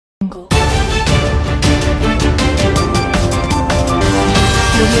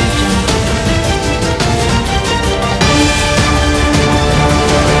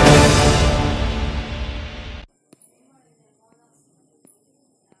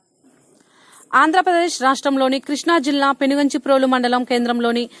ఆంధ్రప్రదేశ్ రాష్ట్రంలోని కృష్ణా జిల్లా పెనుగంచిప్రోలు మండలం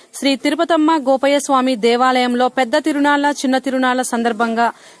కేంద్రంలోని శ్రీ తిరుపతమ్మ గోపయ్య స్వామి దేవాలయంలో పెద్ద తిరునాళ్ల చిన్న తిరునాళ్ల సందర్భంగా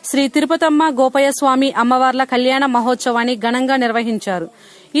శ్రీ తిరుపతమ్మ గోపయ్య స్వామి అమ్మవార్ల కళ్యాణ మహోత్సవాన్ని ఘనంగా నిర్వహించారు.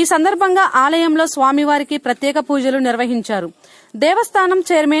 ఈ సందర్భంగా ఆలయంలో స్వామివారికి ప్రత్యేక పూజలు నిర్వహించారు. దేవస్థానం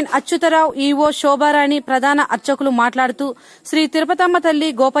చైర్మన్ అచ్యుతరావు, ఈవో శోభారాణి, ప్రధాన అర్చకులు మాట్లాడుతూ శ్రీ తిరుపతమ్మ తల్లి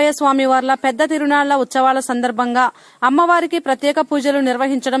గోపయ్య స్వామివార్ల పెద్ద తిరునాళ్ల ఉత్సవాల సందర్భంగా అమ్మవారికి ప్రత్యేక పూజలు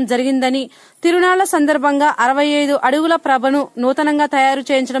నిర్వహించడం జరిగిందని, తిరునాళ్ల సందర్భంగా 65 అడుగుల ప్రభను నూతనంగా తయారు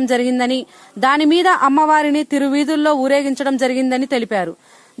చేయించడం జరిగిందని, దాని మీద అమ్మవారిని తిరువీధుల్లో ఊరేగించడం జరిగిందని తెలిపారు.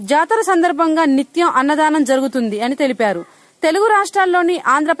 జాతర సందర్భంగా నిత్యం అన్నదానం జరుగుతుంది అని తెలిపారు. తెలుగు రాష్ట్రాల్లోని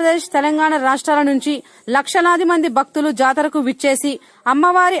ఆంధ్రప్రదేశ్, తెలంగాణ రాష్ట్రాల నుంచి లక్షలాది మంది భక్తులు జాతరకు విచ్చేసి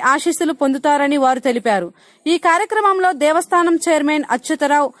అమ్మవారి ఆశీస్సులు పొందుతారని వారు తెలిపారు. ఈ కార్యక్రమంలో దేవస్థానం చైర్మన్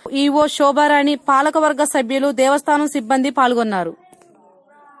అచ్యుతరావు, ఈవో శోభారాణి, పాలకవర్గ సభ్యులు, దేవస్థానం సిబ్బంది పాల్గొన్నారు.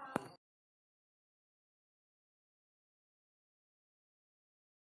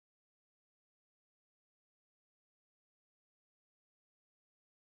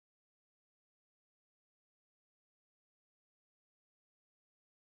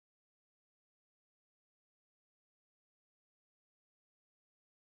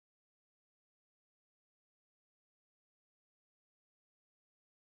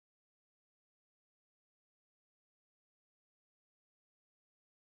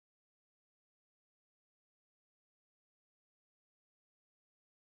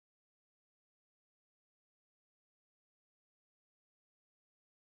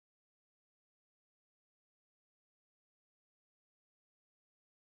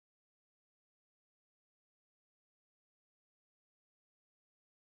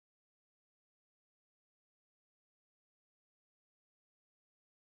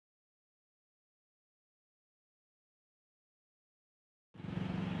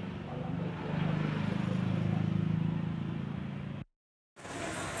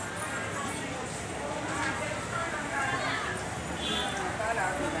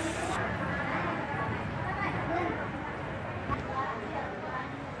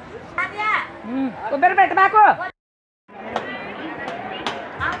 కొబ్బరి పెట్టబాకు.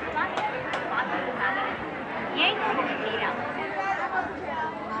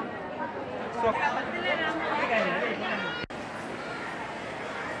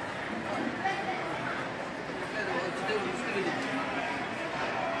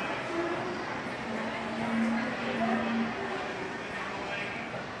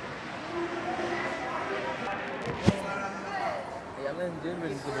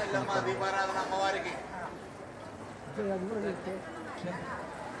 అమ్మవారికి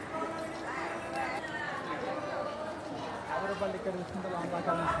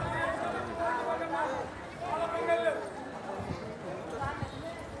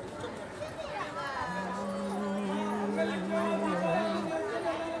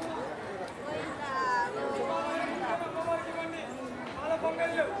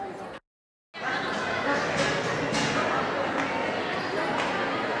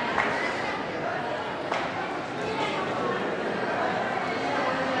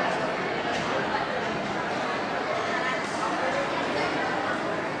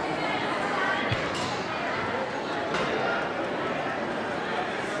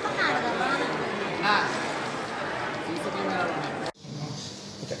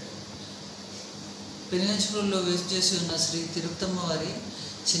పెనుగంచిప్రోలులో వేసి చేసి ఉన్న శ్రీ తిరుపతమ్మ వారి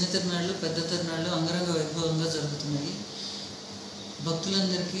చిన్న తిరునాళ్ళు, పెద్ద తిరునాళ్ళు అంగరంగ వైభవంగా జరుగుతున్నాయి.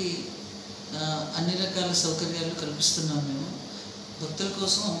 భక్తులందరికీ అన్ని రకాల సౌకర్యాలు కల్పిస్తున్నాం. మేము భక్తుల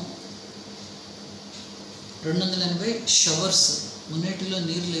కోసం 280 షవర్స్, మున్నేటిలో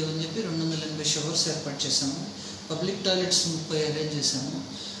నీరు లేవని చెప్పి 280 షవర్స్ ఏర్పాటు చేశాము. పబ్లిక్ టాయిలెట్స్ 30 అరేంజ్ చేశాము.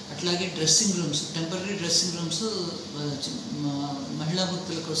 అట్లాగే dressing rooms, temporary dressing rooms మహిళా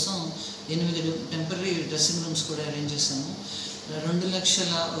భక్తుల కోసం 8 టెంపరీ డ్రెస్సింగ్ రూమ్స్ కూడా అరేంజ్ చేశాము. 2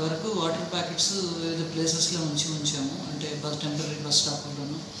 లక్షల వరకు వాటర్ ప్యాకెట్స్ వివిధ ప్లేసెస్లో ఉంచాము. అంటే టెంపరీ బస్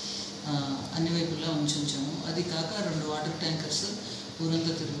స్టాప్లోను అన్ని వైపులా ఉంచాము. అది కాక 2 వాటర్ ట్యాంకర్స్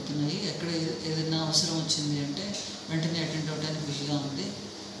ఊరంతా తిరుగుతున్నాయి. ఎక్కడ ఏదైనా అవసరం వచ్చింది అంటే వెంటనే అటెండ్ అవ్వడానికి వీలుగా ఉంది.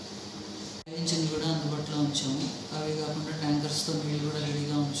 ఇంజిన్ కూడా అందుబాటులో ఉంచాము. అవి కాకుండా ట్యాంకర్స్తో నీళ్ళు కూడా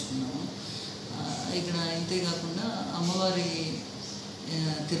రెడీగా ఉంచుకున్నాము. ఇక్కడ ఇంతేకాకుండా అమ్మవారి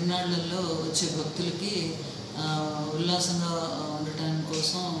తిరునాళ్ళల్లో వచ్చే భక్తులకి ఉల్లాసంగా ఉండటానికి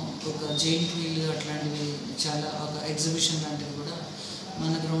కోసం ఒక జైంట్ వీల్ అట్లాంటివి చాలా ఒక ఎగ్జిబిషన్ లాంటివి కూడా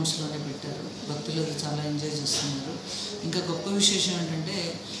మన గ్రౌండ్స్లోనే పెట్టారు. భక్తులు అది చాలా ఎంజాయ్ చేస్తున్నారు. ఇంకా గొప్ప విశేషం ఏంటంటే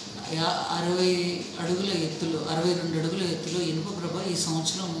 60 అడుగుల ఎత్తులో 62 అడుగుల ఎత్తులో ఇనుప ప్రభ ఈ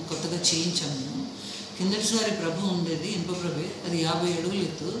సంవత్సరం కొత్తగా చేయించాము మేము. కిందటిసారి ప్రభ ఉండేది ఇనుప ప్రభే, అది 50 అడుగుల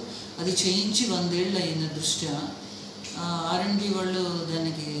ఎత్తు. అది చేయించి 100 ఏళ్ళు అయిన దృష్ట్యా R&B వాళ్ళు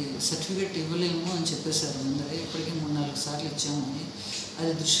దానికి సర్టిఫికెట్ ఇవ్వలేము అని చెప్పేశారు ముందరే. ఇప్పటికీ 3-4 సార్లు ఇచ్చామని.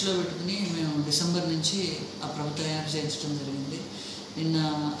 అది దృష్టిలో పెట్టుకుని మేము డిసెంబర్ నుంచి ఆ ప్రభ తయారు చేయించడం జరిగింది. నిన్న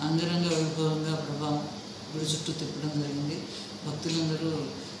అంగరంగ వైభవంగా ప్రభ గుడి చుట్టూ తిప్పడం జరిగింది. భక్తులందరూ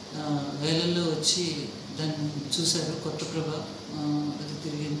వేలల్లో వచ్చి దాన్ని చూశారు. కొత్త ప్రభ అది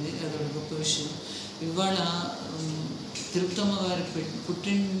తిరిగింది. అదొక గొప్ప విషయం. ఇవాళ తిరుపతమ్మ వారి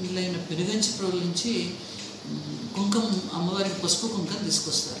పుట్టిండ్లైన పెనుగంచిప్రోలు నుంచి కుంకుమ అమ్మవారికి పసుపు కుంకుమ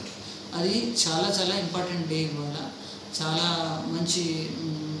తీసుకొస్తారు. అది చాలా చాలా ఇంపార్టెంట్ డే. ఇవాళ చాలా మంచి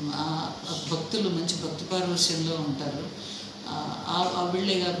భక్తులు మంచి భక్తి పారవశ్యంలో ఉంటారు. ఆ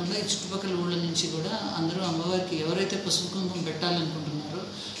వీళ్ళే కాకుండా ఈ చుట్టుపక్కల ఊళ్ళ నుంచి కూడా అందరూ అమ్మవారికి ఎవరైతే పసుపు కుంకుమ పెట్టాలనుకుంటున్నారో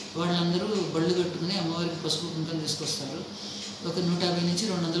వాళ్ళందరూ బళ్ళు కట్టుకుని అమ్మవారికి పసుపు కుంకుమ తీసుకొస్తారు. ఒక 150 నుంచి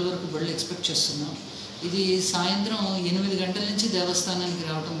 200 వరకు బళ్ళు ఎక్స్పెక్ట్ చేస్తున్నాం. ఇది సాయంత్రం 8 గంటల నుంచి దేవస్థానానికి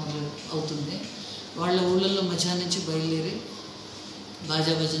రావటం అవుతుంది. వాళ్ళ ఊళ్ళల్లో మధ్యాహ్నం నుంచి బయలుదేరి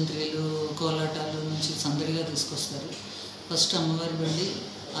బాజా భజంత్రీలు కోలాటాలు నుంచి సందడిగా తీసుకొస్తారు. ఫస్ట్ అమ్మవారి బండి,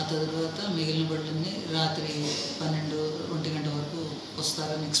 ఆ తర్వాత మిగిలిన బళ్ళన్నీ రాత్రి 12-1 గంట వరకు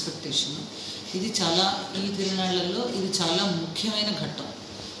వస్తారని ఎక్స్పెక్టేషన్. ఇది చాలా ఈ తిరునాళ్లలో ఇది చాలా ముఖ్యమైన ఘట్టం.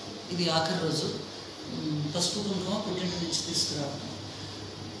 ఇది ఆఖరి రోజు పసుపు కుంకుమ పుట్టింటి నుంచి తీసుకురావడం.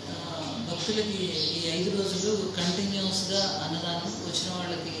 భక్తులకి ఈ 5 రోజులు కంటిన్యూస్గా అన్నదానం. వచ్చిన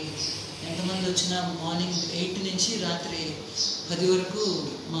వాళ్ళకి ఎంతమంది వచ్చినా మార్నింగ్ 8 నుంచి రాత్రి 10 వరకు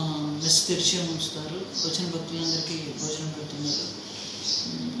మా మెస్ తెరిచే ఉంచుతారు. వచ్చిన భక్తులందరికీ భోజనం పెడుతున్నారు.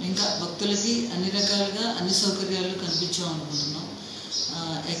 ఇంకా భక్తులకి అన్ని రకాలుగా అన్ని సౌకర్యాలు కల్పించామనుకుంటున్నాం.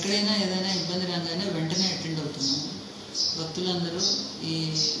 ఎక్కడైనా ఏదైనా ఇబ్బంది రాగానే వెంటనే అటెండ్ అవుతున్నాము. భక్తులందరూ ఈ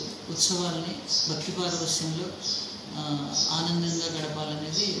ఉత్సవాలని భక్తి పారవశ్యంలో ఆనందంగా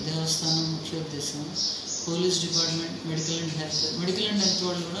గడపాలనేది దేవస్థానం ముఖ్య ఉద్దేశం. Police department, medical and health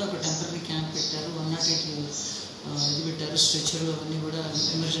వాళ్ళు కూడా ఒక టెంపరీ క్యాంప్ పెట్టారు. 108 ఇది పెట్టారు. స్ట్రెచర్లు అవన్నీ కూడా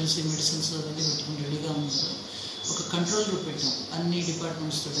ఎమర్జెన్సీ మెడిసిన్స్ అవన్నీ పెట్టుకుని రెడీగా ఉన్నారు. ఒక కంట్రోల్ రూమ్ పెట్టాం అన్ని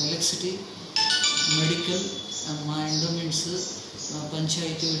డిపార్ట్మెంట్స్ తోటి, ఎలక్ట్రిసిటీ, మెడికల్, మా ఎండోమెంట్స్,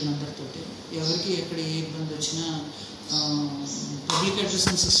 పంచాయతీ వీళ్ళందరితోటి. ఎవరికి ఎక్కడ ఏ ఇబ్బంది వచ్చినా పబ్లిక్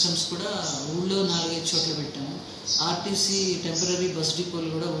అడ్రసింగ్ సిస్టమ్స్ కూడా ఊళ్ళో 4-5 చోట్ల పెట్టాము. ఆర్టీసీ టెంపరీ బస్ డిపోలు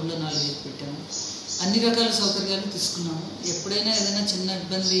కూడా ఊళ్ళో 4-5 పెట్టాము. అన్ని రకాల సౌకర్యాలు తీసుకున్నాము. ఎప్పుడైనా ఏదైనా చిన్న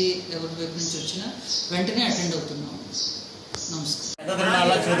ఇబ్బంది ఎవరి వైపు నుంచి వచ్చినా వెంటనే అటెండ్ అవుతున్నాము. నమస్కారం. పెద్ద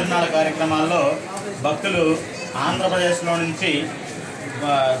తిరునాళ్ళ చిన్న తిరునాళ్ళ కార్యక్రమాల్లో భక్తులు ఆంధ్రప్రదేశ్లో నుంచి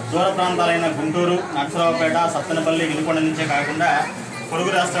దూర ప్రాంతాలైన గుంటూరు, నర్సరావుపేట, సత్తెనపల్లి, వినుకొండ నుంచే కాకుండా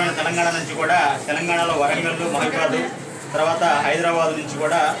పొరుగు రాష్ట్రమైన తెలంగాణ నుంచి కూడా, తెలంగాణలో వరంగల్, మహబూబాబాద్, తర్వాత హైదరాబాద్ నుంచి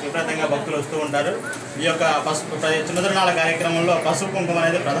కూడా విపరీతంగా భక్తులు వస్తూ ఉంటారు. ఈ యొక్క చిన్న తిరునాళ్ళ కార్యక్రమంలో పసుపు కుంకుమ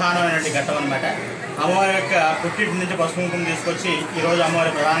అనేది ప్రధానమైనటువంటి ఘట్టం అనమాట. అమ్మవారి యొక్క పుట్టింటి నుంచి పసుపు కుంకుమ తీసుకొచ్చి ఈరోజు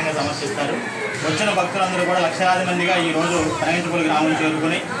అమ్మవారి ప్రధానంగా సమర్పిస్తారు. వచ్చిన భక్తులందరూ కూడా లక్షలాది మందిగా ఈరోజు పెనుగంచిప్రోలు గ్రామం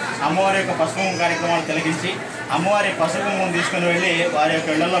చేరుకుని అమ్మవారి యొక్క పసుపు కుంకుమ కార్యక్రమాలు తిలకించి అమ్మవారి పసుపు కుంకుమ తీసుకుని వెళ్ళి వారి యొక్క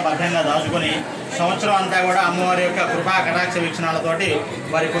ఇళ్లలో భద్రంగా దాచుకొని సంవత్సరం అంతా కూడా అమ్మవారి యొక్క కృపా కటాక్ష వీక్షణాలతోటి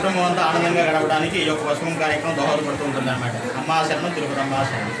వారి కుటుంబం అంతా ఆనందంగా గడపడానికి ఈ యొక్క పసుపు కుంకుమ కార్యక్రమం దోహదపడుతూ ఉంటుందన్నమాట. అమ్మా శరణం, తిరుపతమ్మ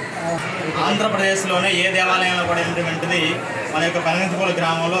శరణం. ఆంధ్రప్రదేశ్లోనే ఏ దేవాలయంలో కూడా ఏంటంటే మన యొక్క పెనుగంచిప్రోలు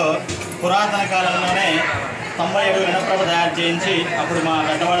గ్రామంలో పురాతన కాలంలోనే 97 గణప్రభ తయారు చేయించి అప్పుడు మా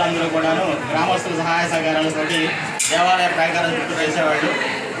పెద్దవాళ్ళందరూ కూడాను గ్రామస్తుల సహాయ సహకారాలతోటి దేవాలయ ప్రాకారం చుట్టూ చేసేవాళ్ళు.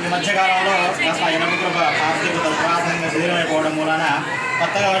 ఈ మధ్యకాలంలో కాస్త గణప్రభ ఆర్థికత పురాతనంగా శిథిలమైపోవడం మూలాన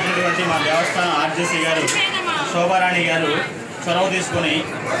కొత్తగా వచ్చినటువంటి మా దేవస్థానం ఆర్జేసీ గారు, శోభారాణి గారు చొరవ తీసుకుని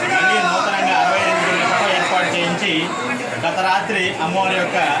మళ్ళీ నూతనంగా 68 గణప ఏర్పాటు చేయించి గత రాత్రి అమ్మవారి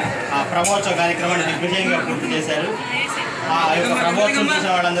యొక్క బ్రహ్మోత్సవ కార్యక్రమాన్ని దిగ్విజయంగా పూర్తి చేశారు. ఆ యొక్క బ్రహ్మోత్సవం చూసిన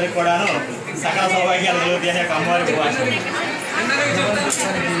వాళ్ళందరికీ కూడాను సకల సౌభాగ్యాలు కలుగుతాయి అనే అమ్మవారికి భాష.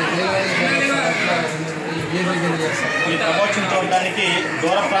 ఈ బ్రహ్మోత్సవం చూడడానికి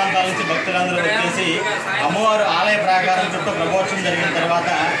దూర ప్రాంతాల నుంచి భక్తులందరూ వచ్చేసి అమ్మవారు ఆలయ ప్రాకారం చుట్టూ బ్రహ్మోత్సవం జరిగిన తర్వాత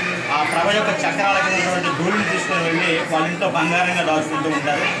ఆ ప్రభ యొక్క చక్రాలకు ఉన్నటువంటి ధూళిని తీసుకుని వెళ్ళి వాళ్ళ ఇంట్లో బంగారంగా దాచుకుంటూ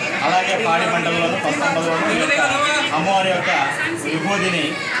ఉంటారు. అలాగే పాడి పంటల్లోనూ పసుపంటల్లోనూ ఈ యొక్క అమ్మవారి యొక్క విభూతిని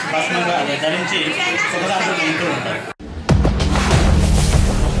భస్మంగా ధరించి సుఖశాంతులు ఉంటూ ఉంటారు.